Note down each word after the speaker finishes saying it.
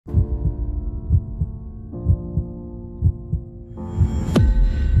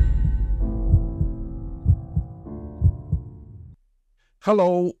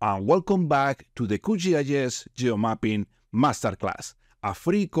Hello and welcome back to the QGIS Geomapping Masterclass, a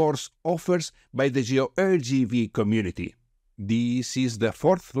free course offered by the Geo RGB community. This is the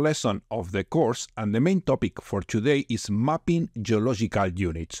fourth lesson of the course, and the main topic for today is mapping geological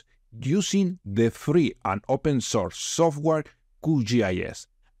units using the free and open source software QGIS.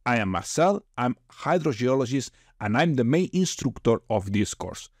 I am Marcel, I'm hydrogeologist, and I'm the main instructor of this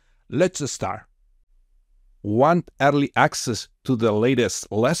course. Let's start. Want early access to the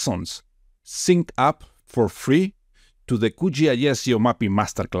latest lessons? Sync up for free to the QGIS Geomapping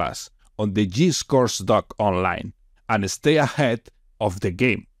Masterclass on the GIS course doc online and stay ahead of the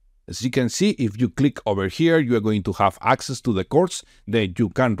game. As you can see, if you click over here, you are going to have access to the course, then you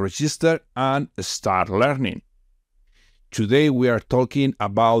can register and start learning. Today we are talking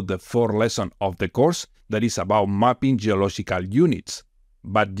about the fourth lesson of the course that is about mapping geological units.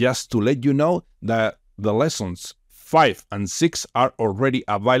 But just to let you know that the lessons 5 and 6 are already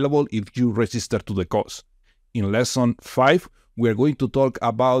available if you register to the course. In lesson 5, we are going to talk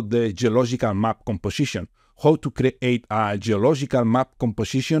about the geological map composition, how to create a geological map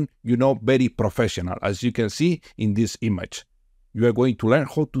composition, very professional, as you can see in this image. You are going to learn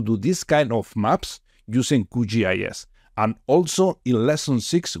how to do this kind of maps using QGIS. And also in lesson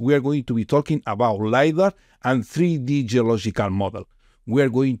 6, we are going to be talking about LiDAR and 3D geological model. We are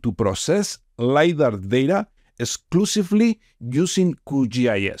going to process LiDAR data exclusively using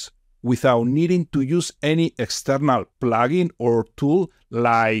QGIS without needing to use any external plugin or tool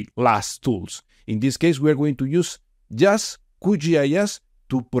like last tools. In this case, we are going to use just QGIS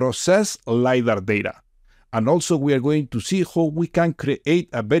to process LiDAR data. And also we are going to see how we can create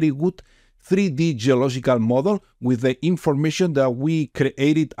a very good 3D geological model with the information that we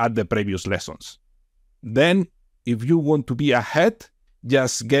created at the previous lessons. Then, if you want to be ahead,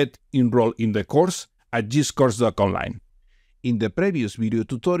 just get enrolled in the course at giscourse.online. In the previous video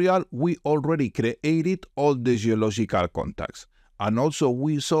tutorial, we already created all the geological contacts, and also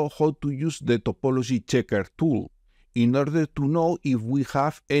we saw how to use the topology checker tool in order to know if we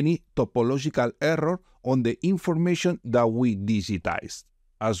have any topological error on the information that we digitized.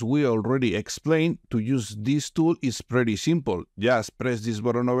 As we already explained, to use this tool is pretty simple. Just press this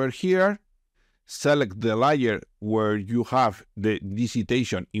button over here, select the layer where you have the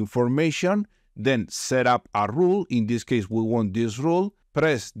digitation information, then set up a rule. In this case, we want this rule.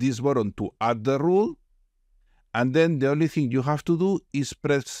 Press this button to add the rule. And then the only thing you have to do is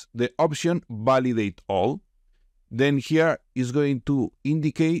press the option Validate All. Then here is going to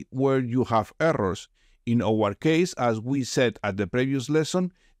indicate where you have errors. In our case, as we said at the previous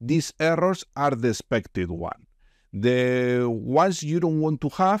lesson, these errors are the expected one. The ones you don't want to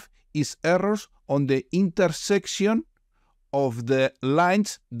have is errors on the intersection of the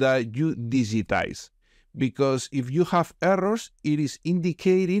lines that you digitize. Because if you have errors, it is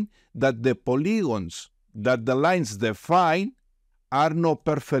indicating that the polygons that the lines define are not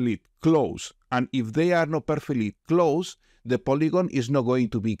perfectly close. And if they are not perfectly close, the polygon is not going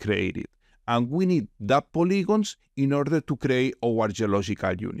to be created. And we need that polygons in order to create our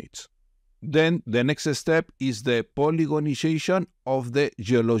geological units. Then the next step is the polygonization of the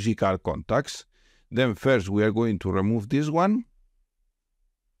geological contacts. Then first we are going to remove this one.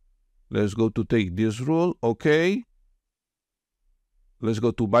 Let's go to take this rule, okay. Let's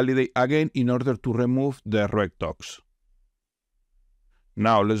go to validate again in order to remove the rectangles.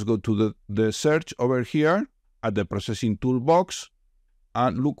 Now let's go to the search over here at the processing toolbox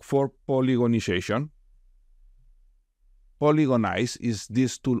and look for polygonization. Polygonize is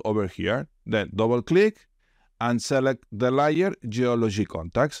this tool over here. Then double click and select the layer geology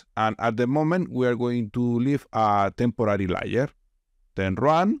contacts. And at the moment, we are going to leave a temporary layer. Then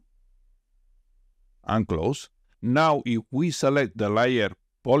run and close. Now, if we select the layer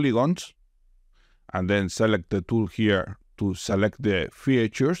polygons and then select the tool here to select the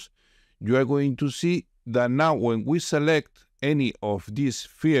features, you are going to see that now when we select any of these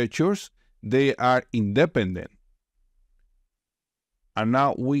features, they are independent. And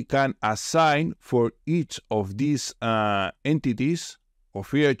now we can assign for each of these entities or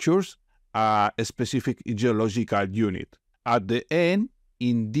features a specific geological unit. At the end,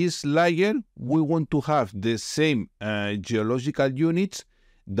 in this layer, we want to have the same geological units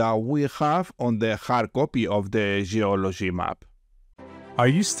that we have on the hard copy of the geology map. Are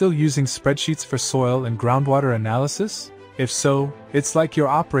you still using spreadsheets for soil and groundwater analysis? If so, it's like you're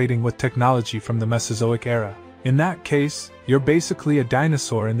operating with technology from the Mesozoic era. In that case, you're basically a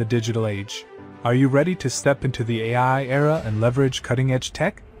dinosaur in the digital age. Are you ready to step into the AI era and leverage cutting-edge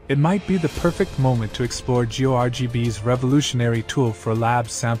tech? It might be the perfect moment to explore Geo RGB's revolutionary tool for lab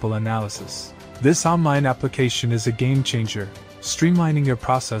sample analysis. This online application is a game changer. streamlining your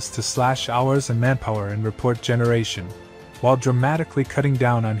process to slash hours and manpower in report generation, while dramatically cutting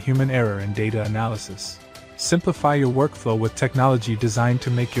down on human error in data analysis. Simplify your workflow with technology designed to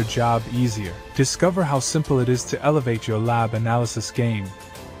make your job easier. Discover how simple it is to elevate your lab analysis game.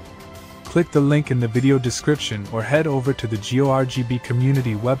 Click the link in the video description or head over to the Geo RGB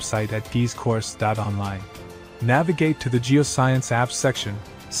community website at geescourse.online. Navigate to the Geoscience Apps section,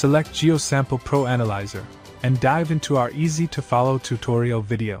 select GeoSample Pro Analyzer, and dive into our easy-to-follow tutorial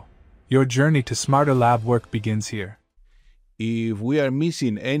video. Your journey to smarter lab work begins here. If we are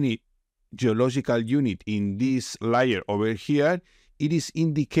missing any geological unit in this layer over here, it is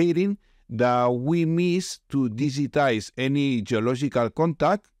indicating that we miss to digitize any geological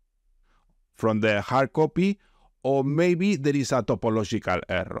contact from the hard copy, or maybe there is a topological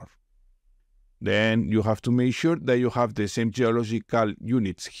error. Then you have to make sure that you have the same geological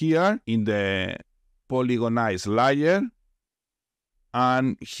units here in the polygonized layer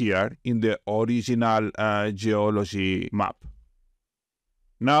and here in the original geology map.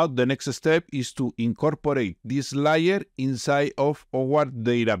 Now the next step is to incorporate this layer inside of our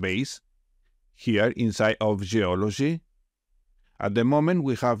database, here inside of geology. At the moment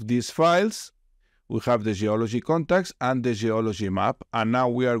we have these files, we have the geology contacts and the geology map, and now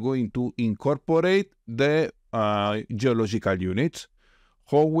we are going to incorporate the geological units.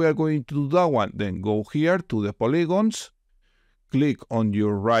 How we are going to do that one? Then go here to the polygons, click on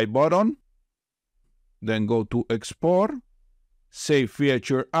your right button, then go to export, save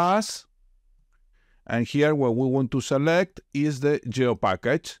feature as, and here what we want to select is the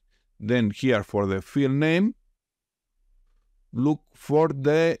geopackage. Then here for the field name, look for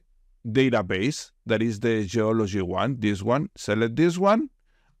the database, that is the geology one, this one, select this one,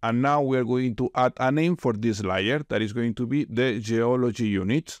 and now we are going to add a name for this layer that is going to be the geology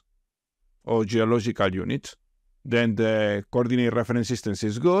unit or geological unit. Then the coordinate reference system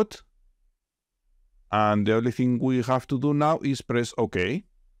is good. And the only thing we have to do now is press OK.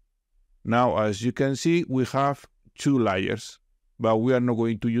 Now, as you can see, we have two layers, but we are not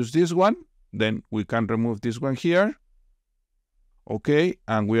going to use this one. Then we can remove this one here. OK,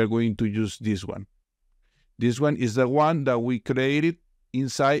 and we are going to use this one. This one is the one that we created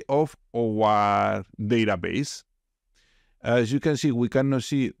inside of our database. As you can see, we cannot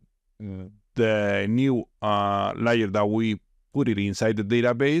see the new layer that we put it inside the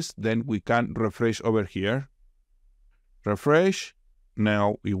database. Then we can refresh over here. Refresh.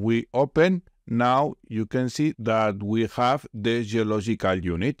 Now, if we open, now you can see that we have the geological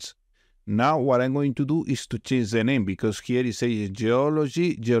units. Now, what I'm going to do is to change the name, because here it says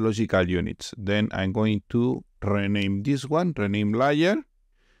geology, geological units. Then I'm going to rename this one, rename layer,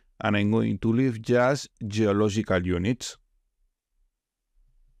 and I'm going to leave just geological units.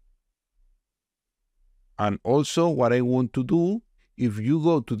 And also what I want to do, if you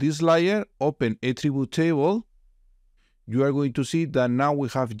go to this layer, open attribute table, you are going to see that now we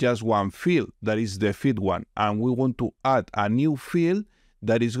have just one field, that is the field one. And we want to add a new field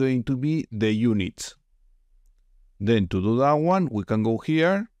that is going to be the units. Then to do that one, we can go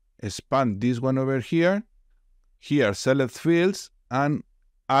here, expand this one over here, select fields and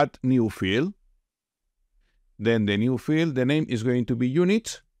add new field. Then the new field, the name is going to be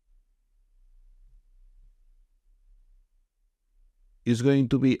units. Is going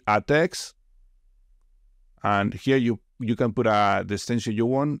to be a text, and here you can put the extension you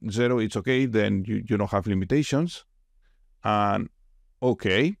want. 0, it's okay, then you don't have limitations. And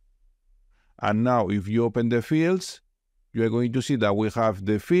okay. And now if you open the fields, you are going to see that we have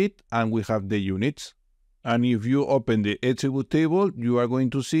the feed and we have the units. And if you open the attribute table, you are going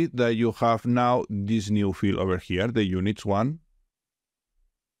to see that you have now this new field over here, the units one.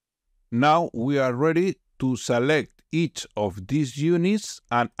 Now we are ready to select each of these units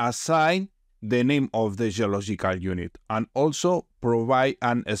and assign the name of the geological unit, and also provide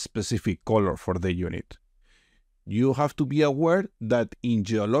a specific color for the unit. You have to be aware that in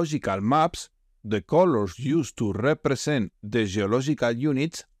geological maps, the colors used to represent the geological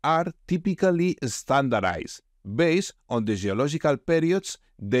units are typically standardized based on the geological periods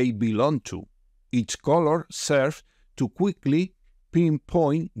they belong to. Each color serves to quickly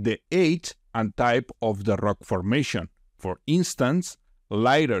pinpoint the age and type of the rock formation. For instance,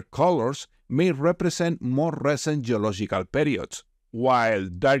 lighter colors may represent more recent geological periods, while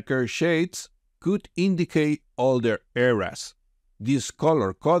darker shades could indicate older eras. This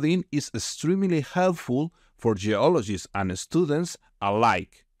color coding is extremely helpful for geologists and students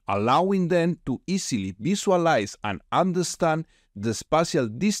alike, allowing them to easily visualize and understand the spatial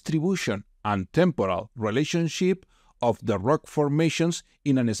distribution and temporal relationship of the rock formations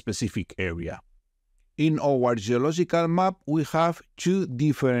in a specific area. In our geological map, we have two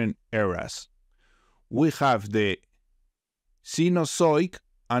different eras. We have the Cenozoic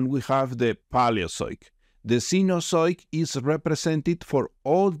and we have the Paleozoic. The Cenozoic is represented for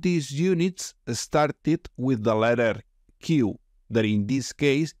all these units started with the letter Q, that in this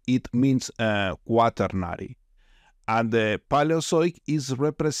case it means quaternary. And the Paleozoic is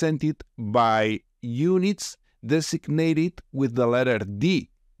represented by units designated with the letter D,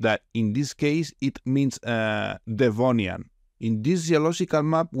 that in this case it means Devonian. In this geological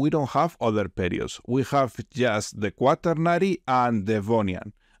map, we don't have other periods. We have just the quaternary and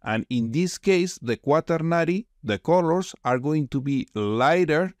Devonian. And in this case, the quaternary, the colors are going to be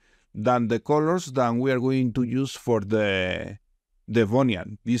lighter than the colors that we are going to use for the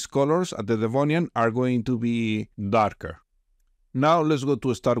Devonian. These colors at the Devonian are going to be darker. Now let's go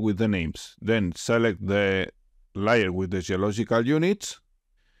to start with the names. Then select the layer with the geological units.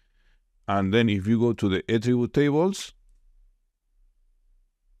 And then if you go to the attribute tables,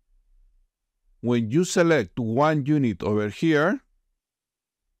 when you select one unit over here,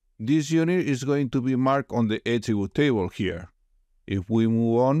 this unit is going to be marked on the attribute table here. If we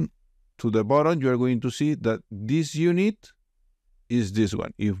move on to the bottom, you are going to see that this unit is this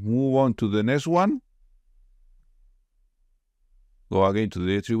one. If we move on to the next one, go again to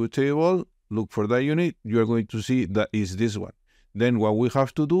the attribute table, look for that unit, you are going to see that is this one. Then what we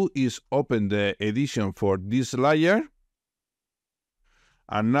have to do is open the edition for this layer.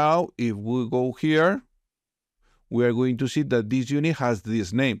 And now if we go here, we are going to see that this unit has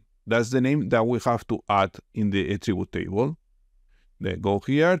this name. That's the name that we have to add in the attribute table. Then go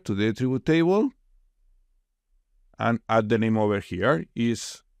here to the attribute table and add the name over here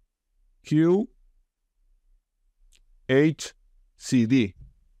is QHCD.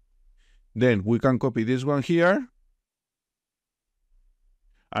 Then we can copy this one here.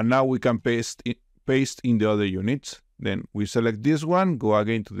 And now we can paste in the other units. Then we select this one, go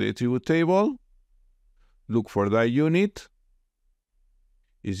again to the attribute table, look for that unit.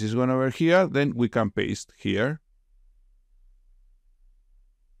 Is this one over here? Then we can paste here.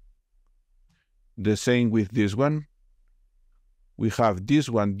 The same with this one. We have this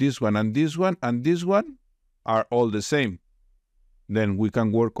one, and this one, and this one are all the same. Then we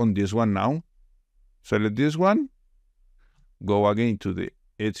can work on this one now. Select this one, go again to the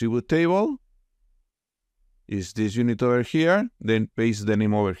attribute table. Is this unit over here? Then paste the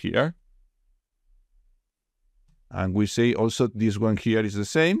name over here. And we say also this one here is the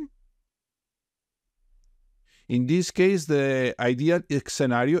same. In this case, the ideal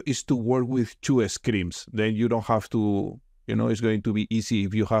scenario is to work with two screens. Then you don't have to, it's going to be easy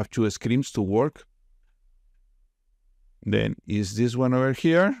if you have two screens to work. Then is this one over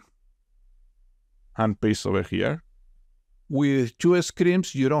here and paste over here. With two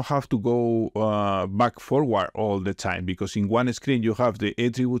screens, you don't have to go back forward all the time, because in one screen you have the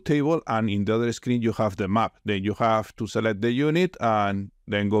attribute table and in the other screen you have the map. Then you have to select the unit and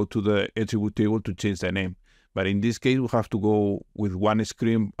then go to the attribute table to change the name. But in this case, we have to go with one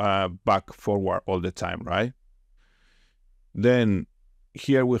screen back forward all the time, right? Then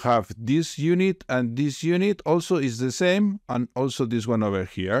here we have this unit, and this unit also is the same, and also this one over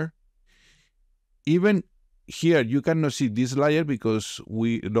here. Even here, you cannot see this layer because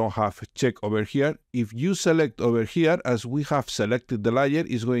we don't have check over here. If you select over here, as we have selected the layer,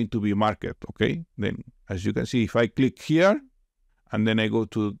 is going to be marked, okay? Then, as you can see, if I click here, and then I go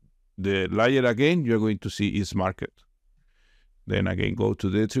to the layer again, you're going to see it's marked. Then again, go to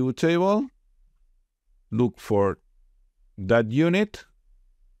the attribute table, look for that unit.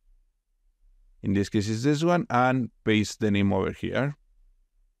 In this case, it's this one, and paste the name over here.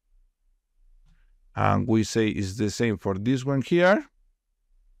 And we say it's the same for this one here.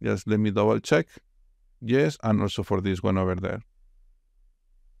 Just let me double check. Yes, and also for this one over there.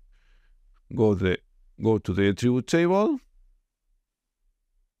 Go to the attribute table.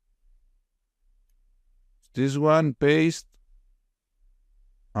 This one, paste,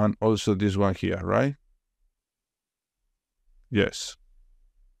 and also this one here, right? Yes.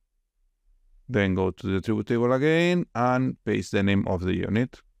 Then go to the attribute table again and paste the name of the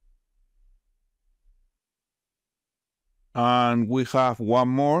unit. And we have one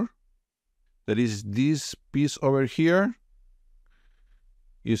more, that is this piece over here,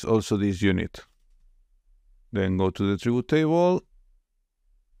 is also this unit. Then go to the attribute table,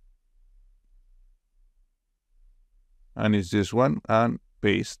 and it's this one, and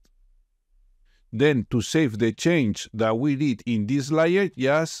paste. Then to save the change that we did in this layer,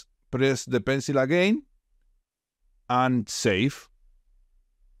 just press the pencil again and save.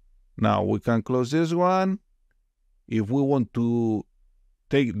 Now we can close this one. If we want to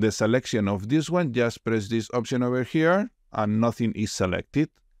take the selection of this one, just press this option over here, and nothing is selected.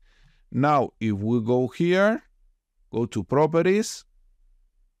 Now, if we go here, go to Properties,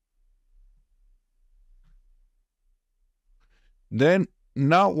 then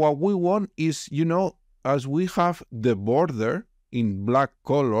now what we want is, as we have the border in black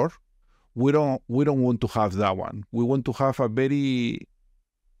color, we don't want to have that one. We want to have a very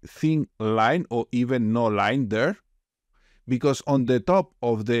thin line or even no line there, because on the top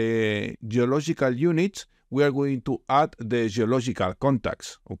of the geological units, we are going to add the geological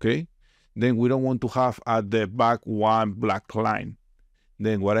contacts, okay? Then we don't want to have at the back one black line.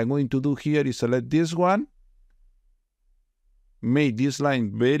 Then what I'm going to do here is select this one, make this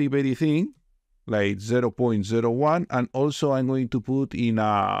line very, very thin, like 0.01, and also I'm going to put in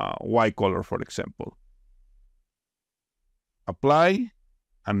a white color, for example. Apply,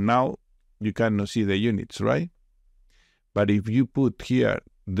 and now you cannot see the units, right? But if you put here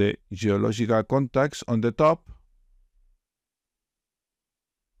the geological contacts on the top,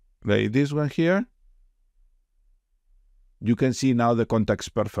 like this one here, you can see now the contacts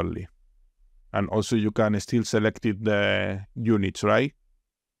perfectly. And also you can still select the units, right?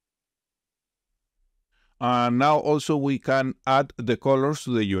 And now also we can add the colors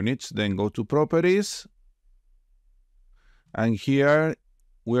to the units. Then go to Properties. And here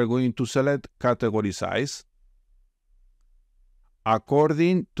we are going to select Categorize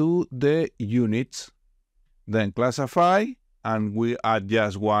according to the units. Then Classify, and we add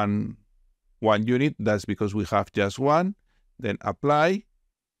just one unit. That's because we have just one. Then Apply,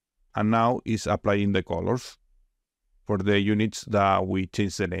 and now it's applying the colors for the units that we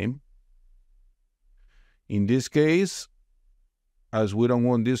change the name. In this case, as we don't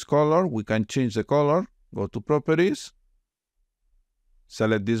want this color, we can change the color. Go to Properties,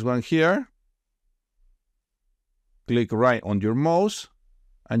 select this one here, click right on your mouse,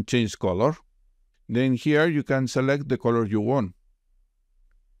 and change color. Then here you can select the color you want.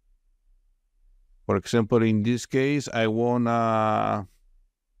 For example, in this case, I want a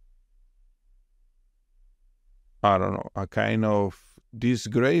kind of this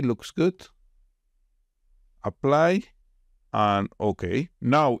gray looks good. Apply, and okay.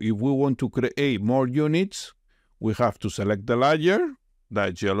 Now, if we want to create more units, we have to select the layer,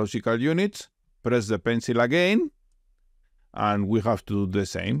 the geological units, press the pencil again, and we have to do the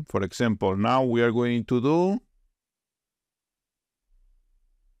same. For example, now we are going to do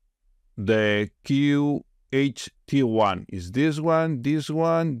the QHT1. Is this one, this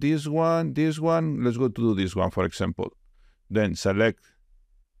one, this one, this one. Let's go to do this one, for example. Then select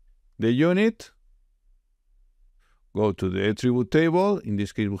the unit, go to the attribute table. In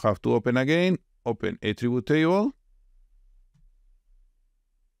this case, we have to open again, open attribute table,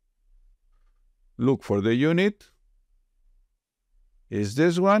 look for the unit, is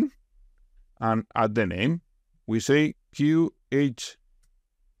this one, and add the name. We say QHT1,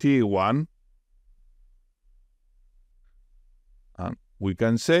 and we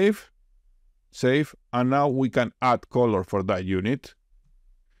can save, and now we can add color for that unit.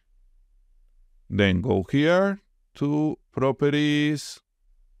 Then go here to Properties,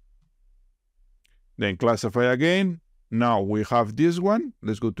 then Classify again. Now we have this one.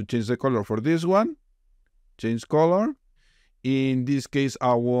 Let's go to change the color for this one. Change color. In this case,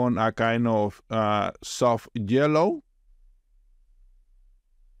 I want a kind of soft yellow.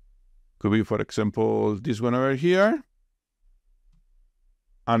 Could be, for example, this one over here.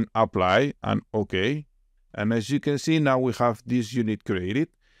 And apply, and okay. And as you can see, now we have this unit created.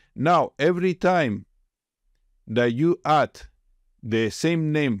 Now, every time that you add the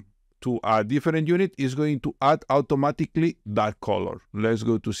same name to a different unit, is going to add automatically that color. Let's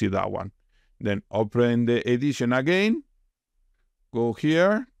go to see that one. Then open the edition again. Go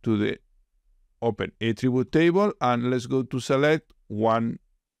here to the open attribute table, and let's go to select one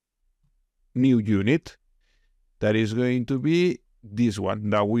new unit. That is going to be this one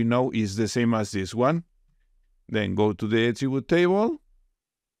that we know is the same as this one. Then go to the attribute table,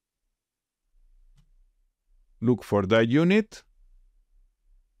 look for that unit,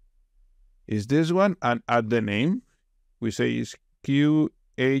 is this one, and add the name. We say it's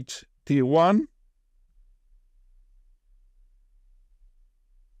QHT1,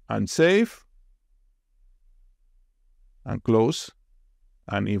 and save, and close.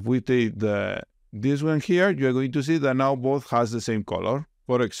 And if we take this one here, you're going to see that now both has the same color.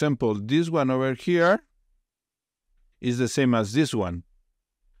 For example, this one over here is the same as this one,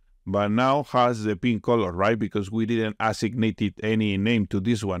 but now has the pink color, right? Because we didn't assign any name to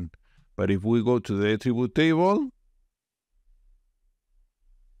this one. But if we go to the attribute table,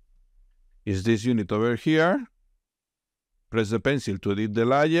 is this unit over here, press the pencil to edit the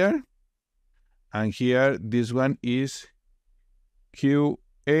layer. And here, this one is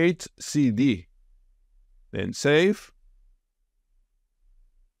Q8CD. Then save.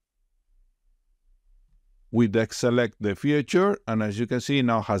 We deselect the feature, and as you can see,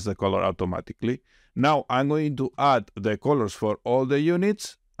 now has the color automatically. Now I'm going to add the colors for all the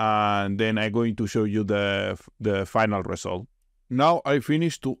units, and then I'm going to show you the final result. Now I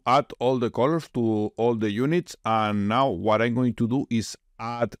finished to add all the colors to all the units, and now what I'm going to do is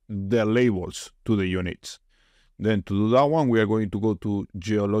add the labels to the units. Then to do that one, we are going to go to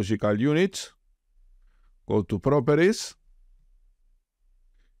Geological Units, go to Properties.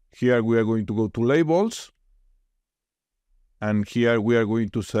 Here we are going to go to Labels, and here we are going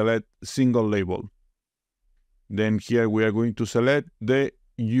to select Single Label. Then here we are going to select the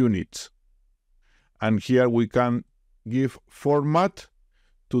units. And here we can give format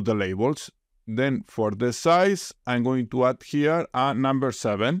to the labels. Then for the size, I'm going to add here a number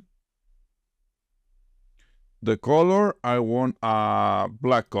 7. The color, I want a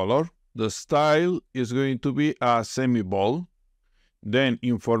black color. The style is going to be a semi-bold. Then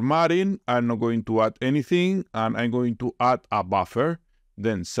in formatting, I'm not going to add anything, and I'm going to add a buffer.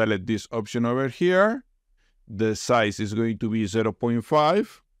 Then select this option over here. The size is going to be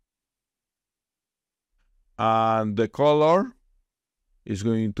 0.5. And the color is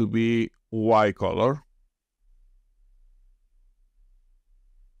going to be white color.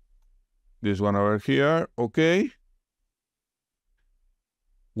 This one over here, okay.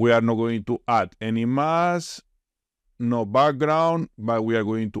 We are not going to add any mask, no background, but we are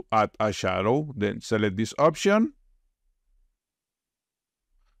going to add a shadow. Then select this option.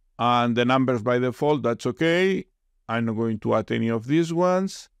 And the numbers by default, that's okay. I'm not going to add any of these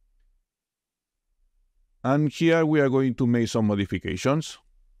ones. And here we are going to make some modifications.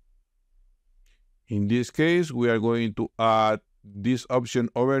 In this case, we are going to add this option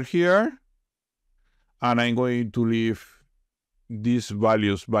over here. And I'm going to leave these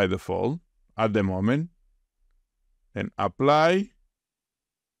values by default at the moment. Then apply.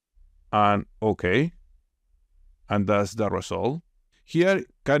 And OK. And that's the result. Here,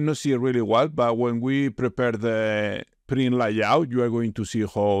 cannot see really well, but when we prepare the print layout, you are going to see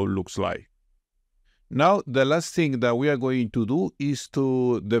how it looks like. Now, the last thing that we are going to do is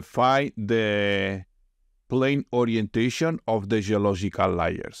to define the plane orientation of the geological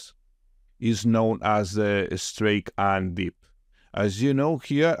layers. It's known as the straight and deep. As you know,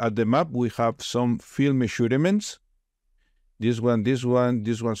 here at the map, we have some field measurements. This one, this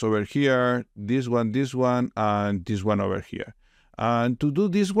one's over here, this one, and this one over here. And to do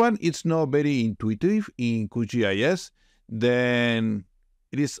this one, it's not very intuitive in QGIS. Then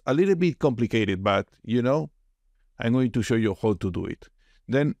it is a little bit complicated, but you know, I'm going to show you how to do it.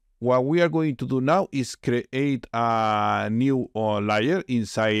 Then what we are going to do now is create a new layer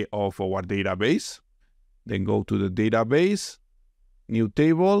inside of our database. Then go to the database, new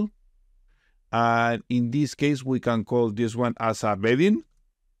table. And in this case, we can call this one as a bedding.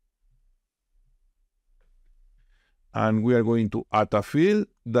 And we are going to add a field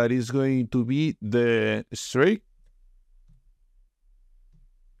that is going to be the straight.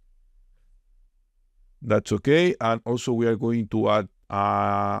 That's okay. And also we are going to add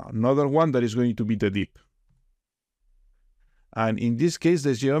another one that is going to be the deep. And in this case,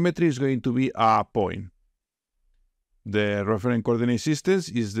 the geometry is going to be a point. The reference coordinate systems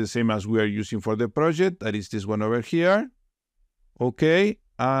is the same as we are using for the project. That is this one over here. Okay.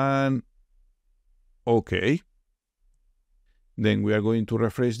 And okay. Then we are going to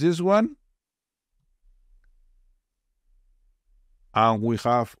refresh this one. And we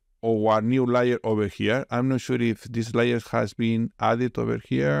have our new layer over here. I'm not sure if this layer has been added over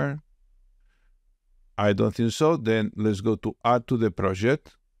here. I don't think so. Then let's go to add to the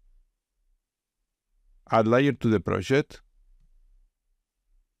project. Add layer to the project.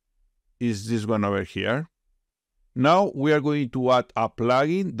 Is this one over here. Now we are going to add a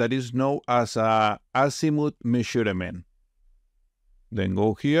plugin that is known as a azimuth measurement. Then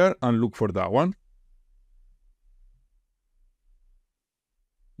go here and look for that one.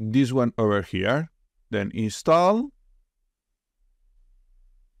 This one over here. Then install.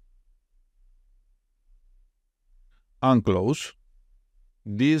 And close.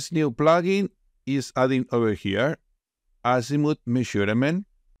 This new plugin is adding over here azimuth measurement.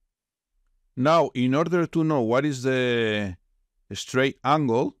 Now, in order to know what is the straight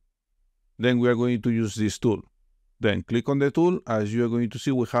angle, then we are going to use this tool. Then click on the tool. As you are going to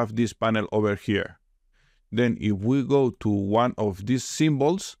see, we have this panel over here. Then if we go to one of these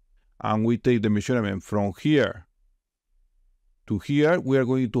symbols and we take the measurement from here to here, we are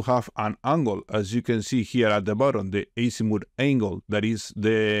going to have an angle, as you can see here at the bottom, the azimuth angle, that is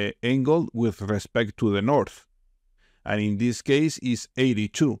the angle with respect to the north. And in this case is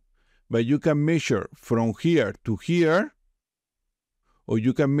 82. But you can measure from here to here, or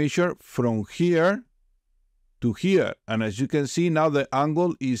you can measure from here to here. And as you can see now, the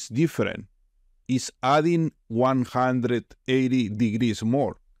angle is different. It's adding 180 degrees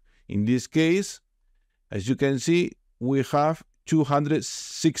more. In this case, as you can see, we have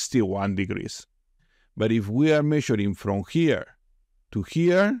 261 degrees. But if we are measuring from here to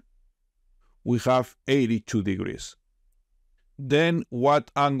here, we have 82 degrees. Then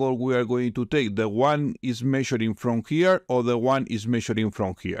what angle we are going to take? The one is measuring from here or the one is measuring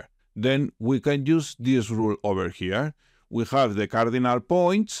from here? Then we can use this rule over here. We have the cardinal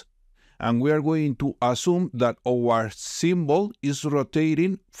points, and we are going to assume that our symbol is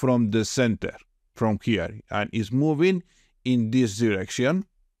rotating from the center, from here, and is moving in this direction.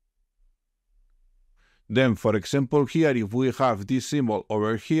 Then, for example, here, if we have this symbol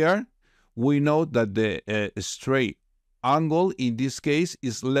over here, we know that the straight angle in this case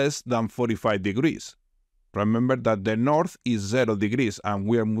is less than 45 degrees. Remember that the north is 0 degrees and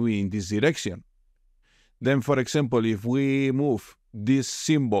we are moving in this direction. Then, for example, if we move this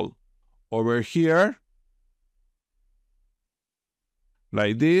symbol over here,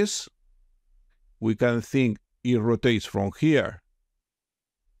 like this, we can think it rotates from here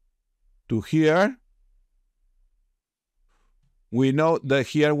to here. We know that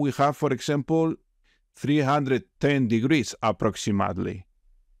here we have, for example, 310 degrees approximately.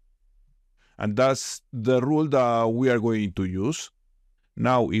 And that's the rule that we are going to use.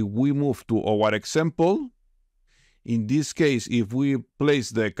 Now, if we move to our example, in this case, if we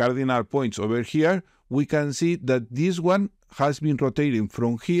place the cardinal points over here, we can see that this one has been rotating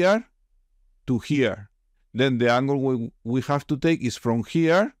from here to here. Then the angle we have to take is from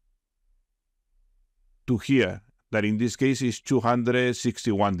here to here, that in this case is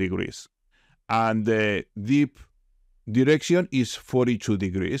 261 degrees. And the deep direction is 42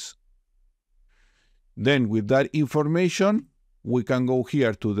 degrees. Then with that information, we can go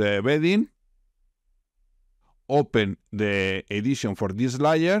here to the bedding, open the edition for this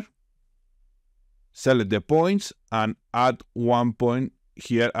layer, select the points, and add 1 point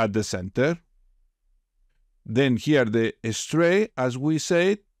here at the center. Then here the straight, as we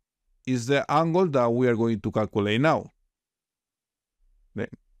said, is the angle that we are going to calculate now. Then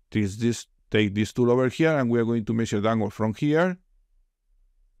take this tool over here, and we are going to measure the angle from here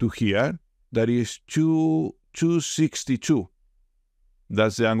to here. That is 262.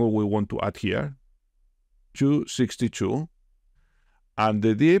 That's the angle we want to add here. 262. And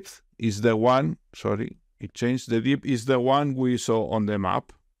the depth is the one, sorry, it changed. The depth is the one we saw on the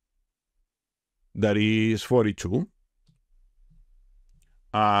map. That is 42.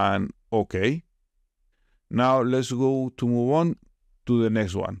 And okay. Now let's go to move on to the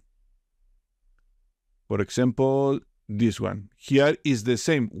next one. For example, this one. Here is the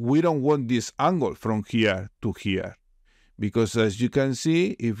same. We don't want this angle from here to here. Because as you can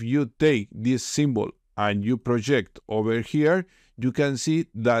see, if you take this symbol and you project over here, you can see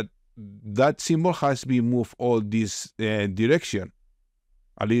that that symbol has been moved all this direction.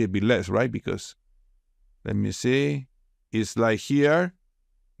 A little bit less, right? Because, let me see, it's like here,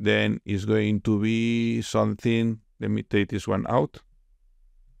 then it's going to be something, let me take this one out.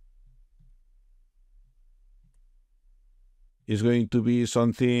 It's going to be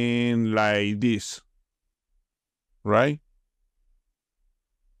something like this, right?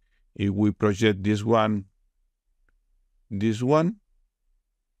 If we project this one,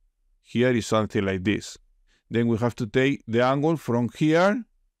 here is something like this. Then we have to take the angle from here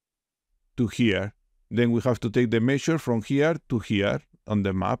to here. Then we have to take the measure from here to here on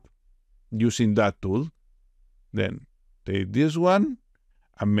the map using that tool. Then take this one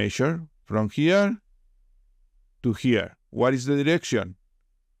and measure from here to here. What is the direction?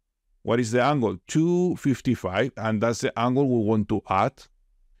 What is the angle? 255, and that's the angle we want to add.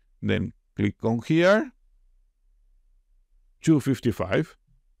 Then click on here, 255.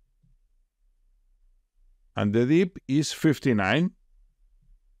 And the depth is 59.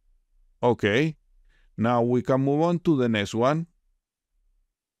 Okay. Now we can move on to the next one.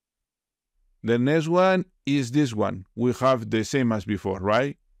 The next one is this one. We have the same as before,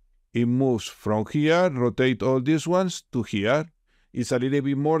 right? It moves from here, rotate all these ones to here. It's a little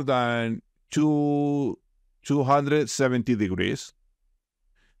bit more than 270 degrees.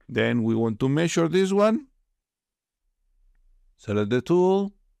 Then we want to measure this one. Select the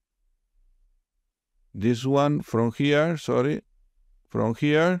tool. This one from here, from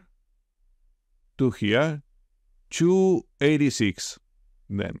here to here, 286.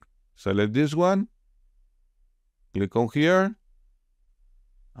 Then select this one, click on here,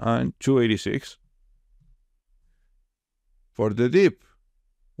 and 286. For the dip,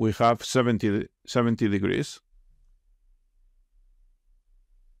 we have 70 degrees.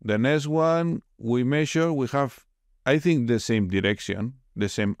 The next one we measure, we have, I think, the same direction, the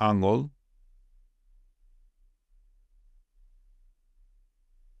same angle.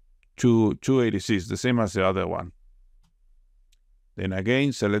 286, the same as the other one. Then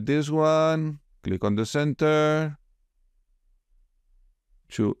again, select this one, click on the center,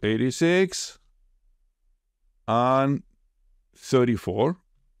 286, and 34.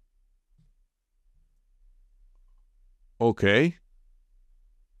 Okay.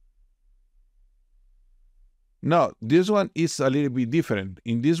 Now, this one is a little bit different.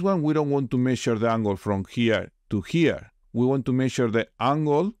 In this one, we don't want to measure the angle from here to here. We want to measure the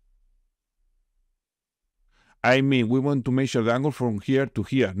angle. We want to measure the angle from here to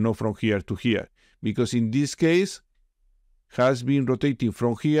here, not from here to here. Because in this case, has been rotating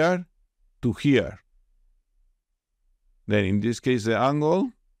from here to here. Then in this case, the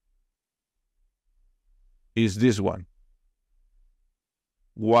angle is this one.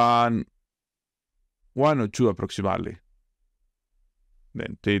 One or two approximately.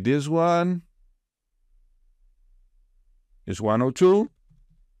 Then take this one. It's 102.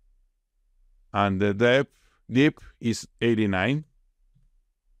 And the dip is 89.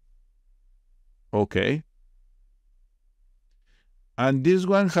 Okay. And this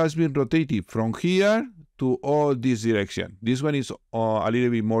one has been rotated from here to all this direction. This one is a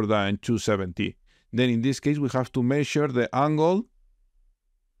little bit more than 270. Then in this case, we have to measure the angle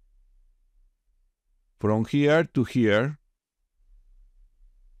from here to here.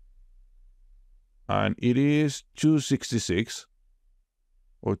 And it is 266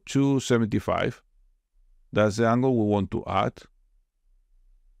 or 275. That's the angle we want to add.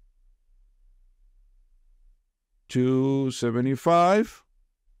 275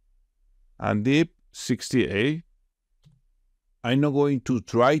 and dip 68. I'm not going to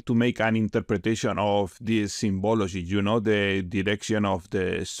try to make an interpretation of this symbology, you know, the direction of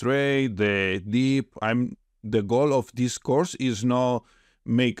the straight, the dip. The goal of this course is not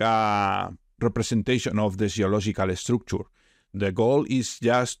make a representation of the geological structure. The goal is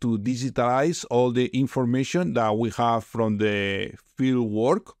just to digitize all the information that we have from the field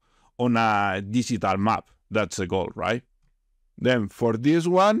work on a digital map. That's the goal, right? Then for this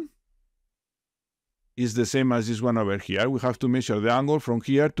one, is the same as this one over here. We have to measure the angle from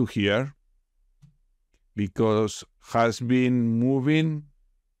here to here because has been moving.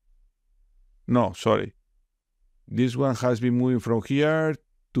 No, sorry. This one has been moving from here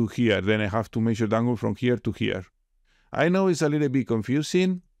to here. Then I have to measure the angle from here to here. I know it's a little bit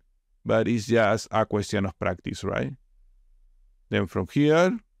confusing, but it's just a question of practice, right? Then from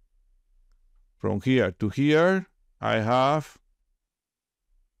here to here, I have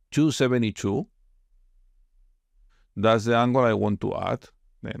 272. That's the angle I want to add.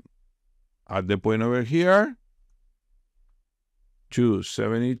 Then at the point over here,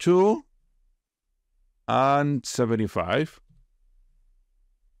 272 and 75.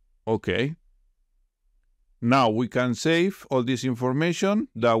 Okay. Now we can save all this information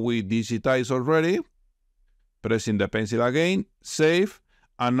that we digitized already. Pressing the pencil again, save.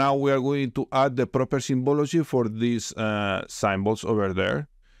 And now we are going to add the proper symbology for these symbols over there.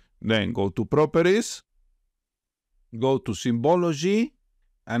 Then go to Properties, go to Symbology,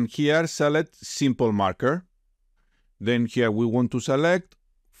 and here select Simple Marker. Then here we want to select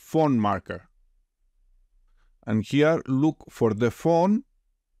Font Marker. And here look for the font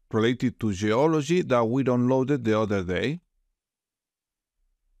related to geology that we downloaded the other day.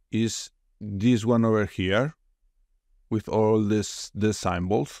 Is this one over here with all the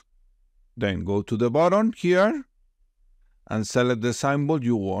symbols. Then go to the bottom here and select the symbol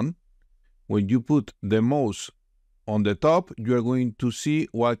you want. When you put the mouse on the top, you are going to see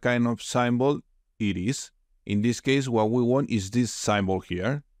what kind of symbol it is. In this case, what we want is this symbol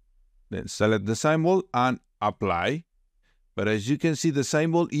here. Then select the symbol and apply. But as you can see, the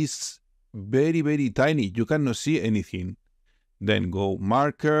symbol is very, very tiny. You cannot see anything. Then go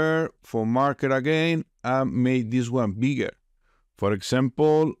marker, for marker again, and make this one bigger. For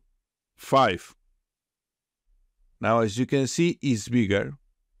example, 5. Now, as you can see, it's bigger.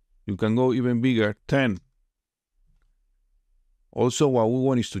 You can go even bigger, 10. Also, what we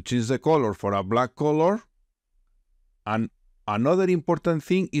want is to change the color for a black color. And another important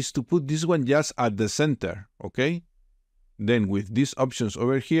thing is to put this one just at the center, okay? Then with these options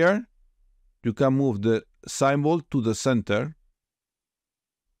over here, you can move the symbol to the center,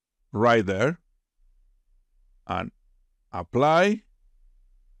 right there. and apply,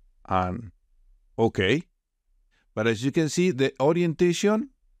 and OK. But as you can see, the orientation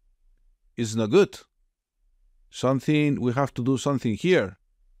is not good. We have to do something here.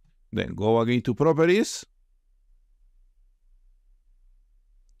 Then go again to properties.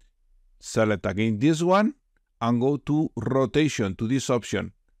 Select again this one and go to rotation, to this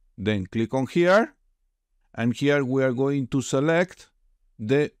option. Then click on here. And here we are going to select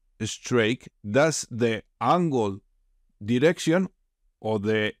the strike. That's the angle direction or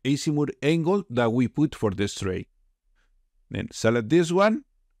the azimuth angle that we put for the strike. Then select this one,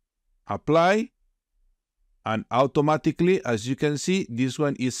 apply, and automatically, as you can see, this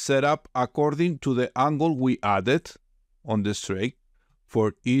one is set up according to the angle we added on the strike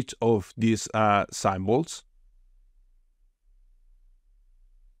for each of these symbols.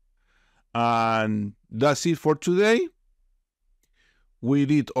 And that's it for today. We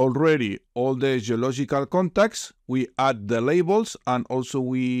did already all the geological contacts. We add the labels, and also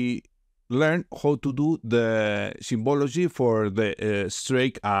we learned how to do the symbology for the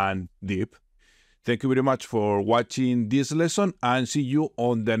strike and dip. Thank you very much for watching this lesson, and see you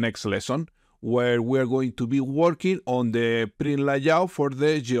on the next lesson, where we're going to be working on the print layout for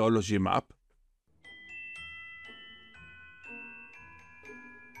the geology map.